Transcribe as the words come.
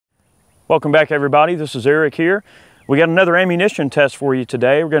Welcome back, everybody. This is Eric here. We got another ammunition test for you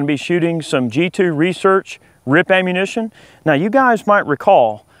today. We're going to be shooting some G2 Research R.I.P ammunition. Now, you guys might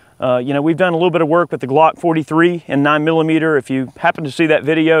recall, we've done a little bit of work with the Glock 43 and 9mm. If you happen to see that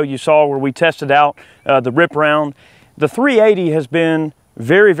video, you saw where we tested out the R.I.P round. The 380 has been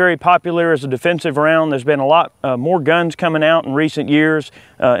very, very popular as a defensive round. There's been a lot more guns coming out in recent years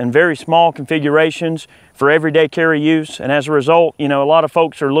in very small configurations for everyday carry use. And as a result, a lot of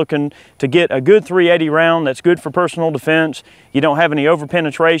folks are looking to get a good 380 round that's good for personal defense. You don't have any over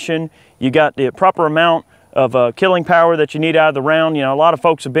penetration. You got the proper amount of killing power that you need out of the round. A lot of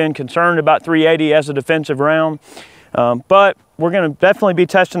folks have been concerned about 380 as a defensive round. But we're going to definitely be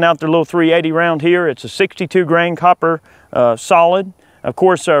testing out their little 380 round here. It's a 62 grain copper solid. Of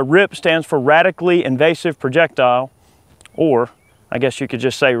course, R.I.P stands for Radically Invasive Projectile, or I guess you could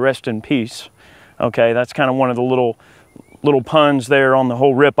just say rest in peace. Okay, that's kind of one of the little puns there on the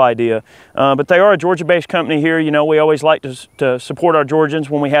whole R.I.P idea. But they are a Georgia-based company here. We always like to support our Georgians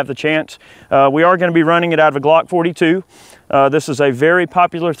when we have the chance. We are going to be running it out of a Glock 42. This is a very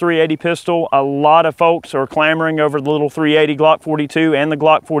popular 380 pistol. A lot of folks are clamoring over the little 380 Glock 42 and the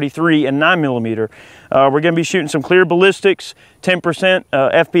Glock 43 and 9mm. We're going to be shooting some clear ballistics, 10%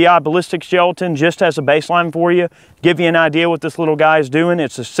 FBI ballistics gelatin just as a baseline for you. Give you an idea what this little guy is doing.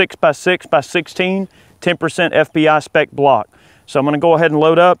 It's a 6x6x16, 10% FBI spec block. So I'm going to go ahead and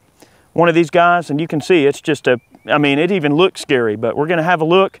load up one of these guys, and you can see it's just it even looks scary, but we're going to have a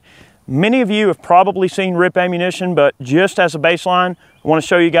look. Many of you have probably seen R.I.P ammunition, but just as a baseline, I want to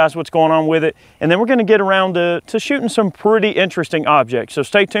show you guys what's going on with it. And then we're going to get around to shooting some pretty interesting objects. So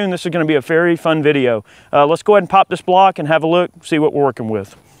stay tuned. This is going to be a very fun video. Let's go ahead and pop this block and have a look, see what we're working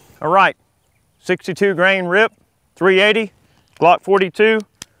with. All right, 62 grain R.I.P, 380, Glock 42.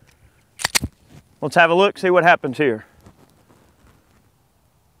 Let's have a look, see what happens here.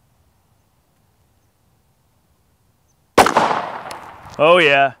 Oh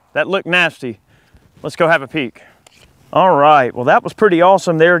yeah, that looked nasty. Let's go have a peek. All right, well that was pretty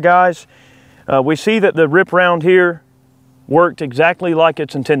awesome there, guys. We see that the R.I.P round here worked exactly like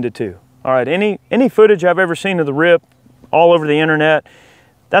it's intended to. All right, any footage I've ever seen of the R.I.P all over the internet,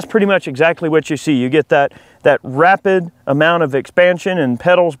 that's pretty much exactly what you see. You get that rapid amount of expansion and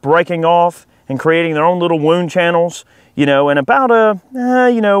petals breaking off and creating their own little wound channels, in about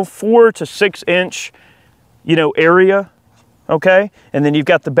a 4 to 6 inch, area. Okay, and then you've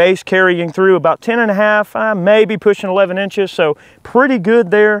got the base carrying through about 10.5, maybe pushing 11 inches, so pretty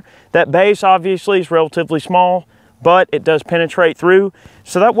good there. That base obviously is relatively small, but it does penetrate through.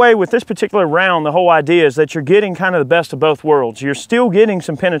 So that way, with this particular round, the whole idea is that you're getting kind of the best of both worlds. You're still getting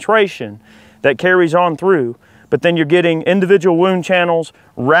some penetration that carries on through, but then you're getting individual wound channels,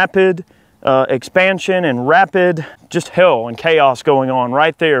 rapid expansion, and rapid just hell and chaos going on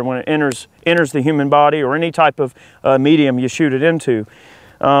right there when it enters the human body or any type of medium you shoot it into.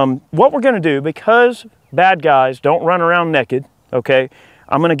 What we're going to do, because bad guys don't run around naked, okay,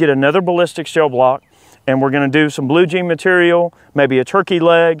 I'm going to get another ballistics gel block, and we're going to do some blue jean material, maybe a turkey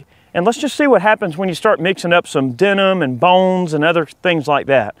leg, and let's just see what happens when you start mixing up some denim and bones and other things like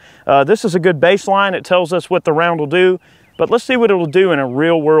that. This is a good baseline. It tells us what the round will do. But let's see what it will do in a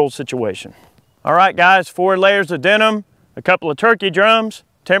real world situation. All right, guys, 4 layers of denim, a couple of turkey drums,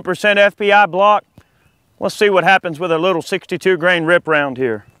 10% FBI block. Let's see what happens with a little 62 grain R.I.P round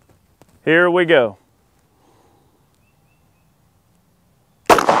here. Here we go.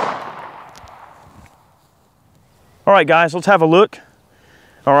 All right, guys, let's have a look.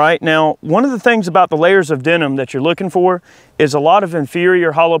 All right, now, one of the things about the layers of denim that you're looking for is a lot of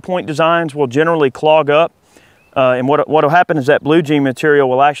inferior hollow point designs will generally clog up. And what will happen is that blue jean material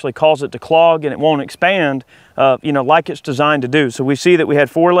will actually cause it to clog and it won't expand, like it's designed to do. So we see that we had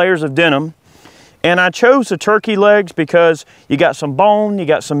 4 layers of denim, and I chose the turkey legs because you got some bone, you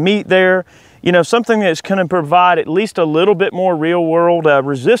got some meat there, something that's going to provide at least a little bit more real world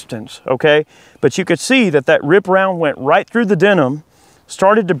resistance, okay? But you could see that R.I.P round went right through the denim,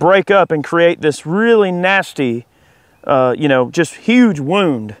 started to break up and create this really nasty, just huge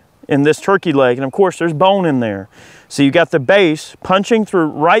wound in this turkey leg, and of course there's bone in there. So you got the base punching through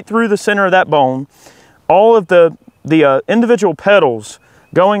right through the center of that bone, all of the individual petals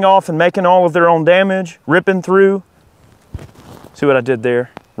going off and making all of their own damage, ripping through. See what I did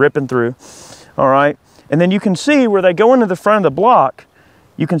there? Ripping through. All right, and then you can see where they go into the front of the block,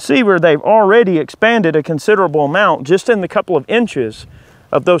 you can see where they've already expanded a considerable amount just in the couple of inches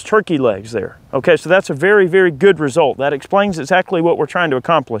of those turkey legs there. Okay, so that's a very, very good result. That explains exactly what we're trying to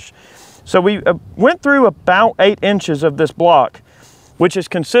accomplish. So we went through about 8 inches of this block, which is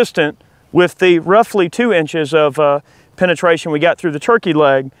consistent with the roughly 2 inches of penetration we got through the turkey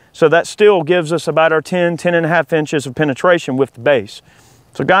leg. So that still gives us about our 10.5 inches of penetration with the base.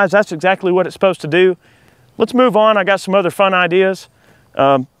 So guys, that's exactly what it's supposed to do. Let's move on. I got some other fun ideas.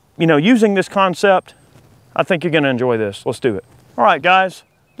 You know, using this concept, I think you're gonna enjoy this. Let's do it. All right, guys,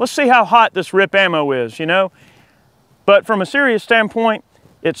 let's see how hot this RIP ammo is, you know? But from a serious standpoint,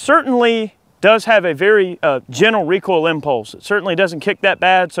 it certainly does have a very gentle recoil impulse. It certainly doesn't kick that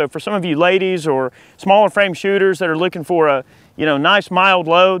bad. So for some of you ladies or smaller frame shooters that are looking for a, you know, nice mild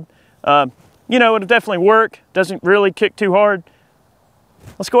load, you know, it'll definitely work. Doesn't really kick too hard.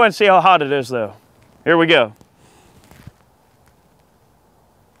 Let's go ahead and see how hot it is though. Here we go.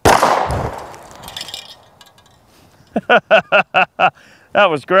 That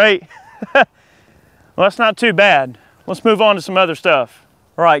was great. Well, that's not too bad. Let's move on to some other stuff.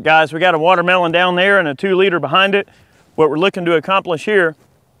 All right, guys, we got a watermelon down there and a 2-liter behind it. What we're looking to accomplish here,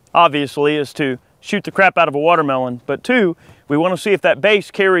 obviously, is to shoot the crap out of a watermelon. But 2, we want to see if that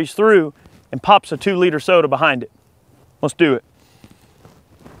base carries through and pops a 2-liter soda behind it. Let's do it.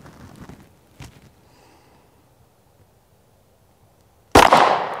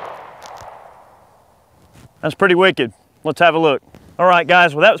 That's pretty wicked. Let's have a look. All right,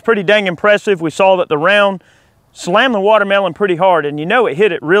 guys, well, that was pretty dang impressive. We saw that the round slammed the watermelon pretty hard, and you know it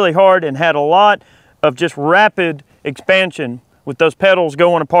hit it really hard and had a lot of just rapid expansion with those petals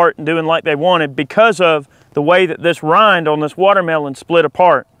going apart and doing like they wanted because of the way that this rind on this watermelon split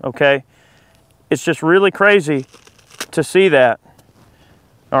apart, okay? It's just really crazy to see that.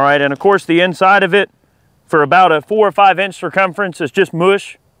 All right, and of course the inside of it for about a 4 or 5 inch circumference is just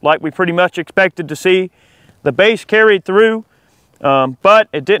mush like we pretty much expected to see. The base carried through, but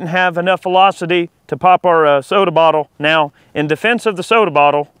it didn't have enough velocity to pop our soda bottle. Now, in defense of the soda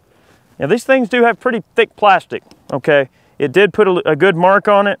bottle, now these things do have pretty thick plastic, okay? It did put a good mark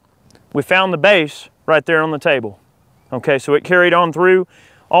on it. We found the base right there on the table, okay? So it carried on through.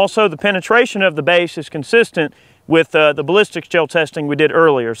 Also, the penetration of the base is consistent with the ballistics gel testing we did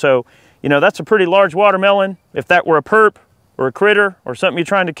earlier. So, you know, that's a pretty large watermelon. If that were a perp or a critter or something you're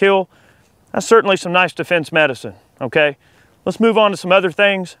trying to kill, that's certainly some nice defense medicine, okay? Let's move on to some other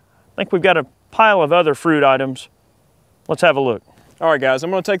things. I think we've got a pile of other fruit items. Let's have a look. All right, guys, I'm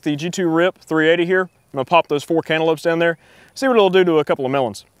gonna take the G2 RIP 380 here. I'm gonna pop those 4 cantaloupes down there, see what it'll do to a couple of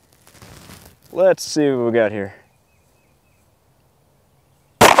melons. Let's see what we got here.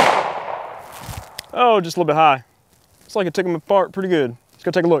 Oh, just a little bit high. It's like it took them apart pretty good. Let's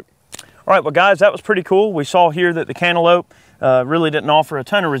go take a look. All right, well guys, that was pretty cool. We saw here that the cantaloupe really didn't offer a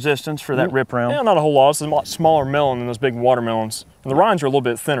ton of resistance for that RIP round. Yeah, not a whole lot. It's a lot smaller melon than those big watermelons. And the rinds are a little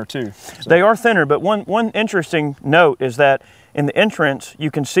bit thinner too. So. They are thinner, but one interesting note is that in the entrance,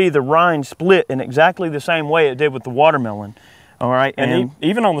 you can see the rind split in exactly the same way it did with the watermelon. All right, and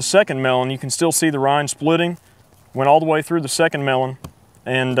even on the second melon, you can still see the rind splitting. Went all the way through the second melon,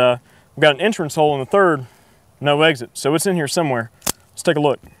 and we've got an entrance hole in the third, no exit. So it's in here somewhere. Let's take a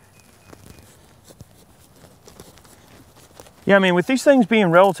look. Yeah, I mean, with these things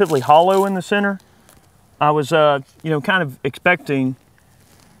being relatively hollow in the center, I was, you know, kind of expecting,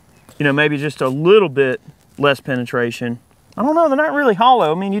 you know, maybe just a little bit less penetration. I don't know, they're not really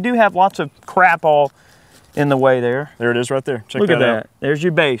hollow. I mean, you do have lots of crap all in the way there. There it is right there. Check Look that at that. out. There's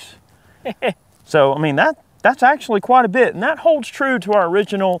your base. So, I mean, that's actually quite a bit, and that holds true to our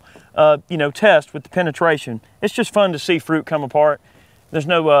original, you know, test with the penetration. It's just fun to see fruit come apart. There's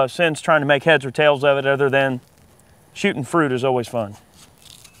no sense trying to make heads or tails of it other than shooting fruit is always fun.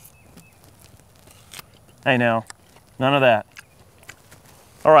 Hey now, none of that.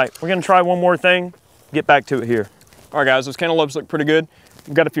 All right, we're gonna try one more thing, get back to it here. All right guys, those cantaloupes look pretty good.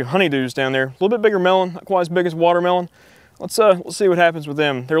 We've got a few honeydews down there. A little bit bigger melon, not quite as big as watermelon. Let's see what happens with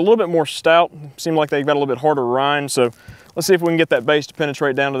them. They're a little bit more stout. Seem like they've got a little bit harder rind, so let's see if we can get that base to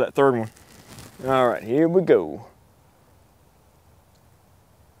penetrate down to that third one. All right, here we go.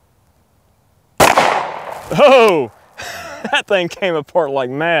 Oh! That thing came apart like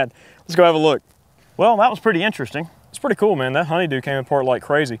mad. Let's go have a look. Well, that was pretty interesting. It's pretty cool, man. That honeydew came apart like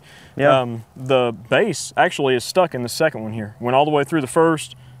crazy. Yeah. The base actually is stuck in the second one here. Went all the way through the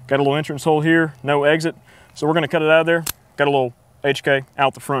first, got a little entrance hole here, no exit. So we're gonna cut it out of there. Got a little HK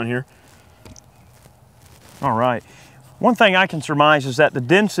out the front here. All right. One thing I can surmise is that the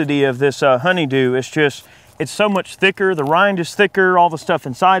density of this honeydew is just, it's so much thicker. The rind is thicker, all the stuff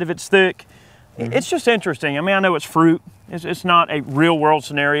inside of it's thick. It's just interesting. I mean, I know it's fruit. It's not a real world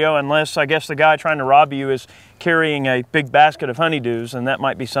scenario unless, I guess, the guy trying to rob you is carrying a big basket of honeydews, and that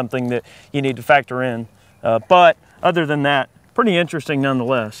might be something that you need to factor in. But other than that, pretty interesting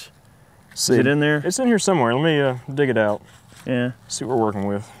nonetheless. See, is it in there? It's in here somewhere. Let me dig it out. Yeah. See what we're working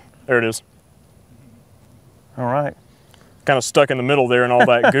with. There it is. All right. kind of stuck in the middle there and all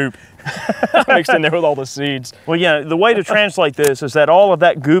that goop mixed in there with all the seeds. Well, yeah, the way to translate this is that all of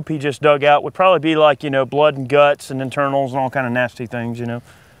that goop he just dug out would probably be like, you know, blood and guts and internals and all kind of nasty things, you know.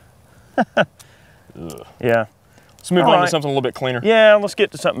 Yeah. Let's move on to something a little bit cleaner. Yeah, let's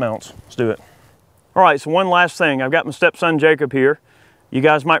get to something else. Let's do it. All right, so one last thing. I've got my stepson Jacob here. You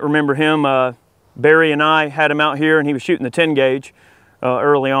guys might remember him. Barry and I had him out here and he was shooting the 10 gauge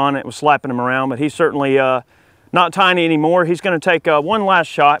early on. It was slapping him around, but he's certainly not tiny anymore. He's going to take one last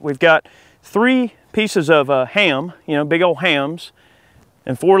shot. We've got 3 pieces of ham, you know, big old hams,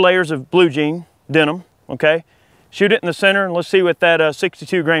 and 4 layers of blue jean denim, okay? Shoot it in the center and let's see what that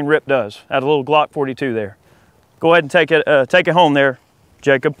 62 grain rip does out of a little Glock 42 there. Go ahead and take it home there,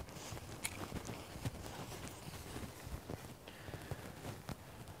 Jacob.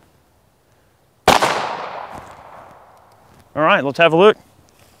 All right, let's have a look.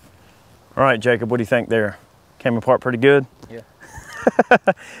 All right, Jacob, what do you think there? Came apart pretty good? Yeah.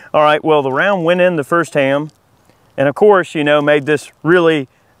 All right, well, the round went in the first ham, and of course, you know, made this really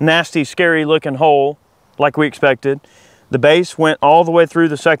nasty, scary looking hole like we expected. The base went all the way through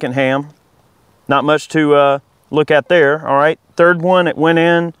the second ham. Not much to look at there. All right, third one, it went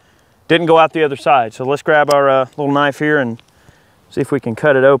in, didn't go out the other side. So let's grab our little knife here and see if we can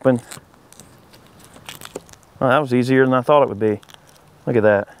cut it open. Oh, that was easier than I thought it would be. Look at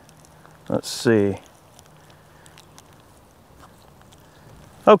that. Let's see.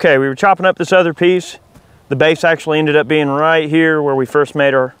 Okay, we were chopping up this other piece. The base actually ended up being right here where we first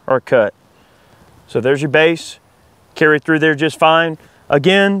made our cut. So there's your base, carried through there just fine.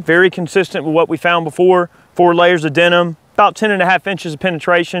 Again, very consistent with what we found before. 4 layers of denim, about 10.5 inches of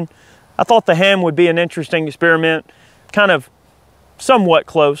penetration. I thought the ham would be an interesting experiment, kind of somewhat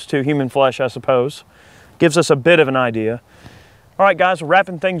close to human flesh, I suppose. Gives us a bit of an idea. All right, guys, we're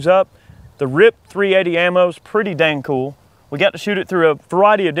wrapping things up. The RIP 380 ammo is pretty dang cool. We got to shoot it through a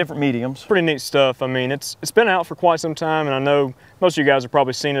variety of different mediums. Pretty neat stuff. I mean, it's been out for quite some time, and I know most of you guys have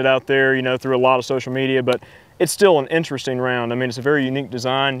probably seen it out there, you know, through a lot of social media, but it's still an interesting round. I mean, it's a very unique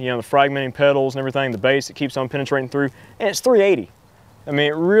design, you know, the fragmenting petals and everything, the base, it keeps on penetrating through, and it's 380. I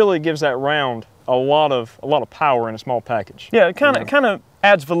mean, it really gives that round a lot of power in a small package. Yeah, it kind of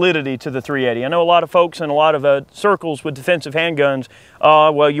adds validity to the 380. I know a lot of folks in a lot of circles with defensive handguns,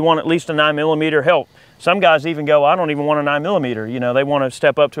 well, you want at least a 9mm help. Some guys even go, I don't even want a 9mm. You know, they want to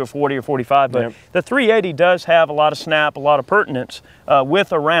step up to a 40 or 45. But yep. The 380 does have a lot of snap, a lot of pertinence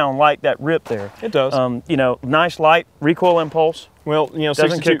with a round like that RIP there. It does. You know, nice light recoil impulse. Well, you know,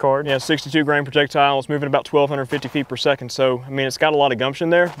 doesn't kick hard. Yeah, 62 grain projectile. It's moving about 1,250 feet per second. So, I mean, it's got a lot of gumption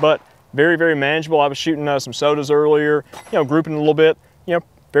there, but very, very manageable. I was shooting some sodas earlier, you know, grouping a little bit, you know,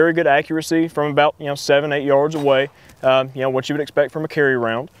 very good accuracy from about, you know, 7-8 yards away. You know, what you would expect from a carry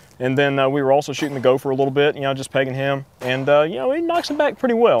round. And then we were also shooting the gopher a little bit, you know, just pegging him. And, you know, he knocks him back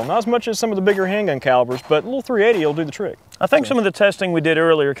pretty well. Not as much as some of the bigger handgun calibers, but a little 380 will do the trick. I think some of the testing we did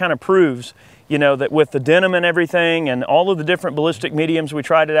earlier kind of proves, you know, that with the denim and everything and all of the different ballistic mediums we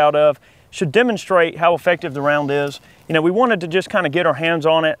tried it out of, should demonstrate how effective the round is. You know, we wanted to just kind of get our hands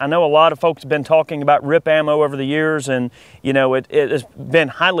on it. I know a lot of folks have been talking about RIP ammo over the years, and, you know, it has been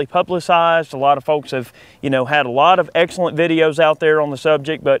highly publicized. A lot of folks have, you know, had a lot of excellent videos out there on the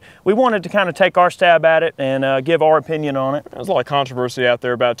subject, but we wanted to kind of take our stab at it and give our opinion on it. There's a lot of controversy out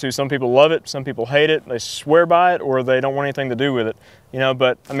there about it too. Some people love it, some people hate it, they swear by it, or they don't want anything to do with it. You know,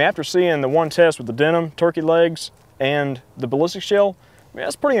 but I mean, after seeing the one test with the denim, turkey legs, and the ballistic shell, I mean,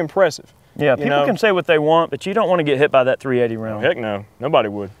 that's pretty impressive. Yeah, people can say what they want, but you don't want to get hit by that 380 round. Oh, heck no, nobody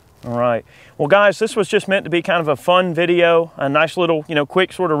would. All right. Well, guys, this was just meant to be kind of a fun video, a nice little, you know,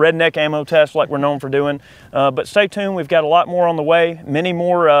 quick sort of redneck ammo test like we're known for doing. But stay tuned. We've got a lot more on the way, many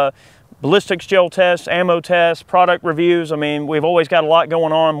more ballistics gel tests, ammo tests, product reviews. I mean, we've always got a lot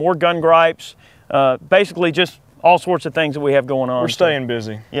going on, more gun gripes, basically just all sorts of things that we have going on. We're staying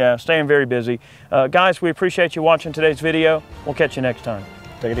busy. Yeah, staying very busy. Guys, we appreciate you watching today's video. We'll catch you next time.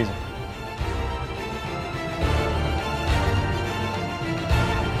 Take it easy.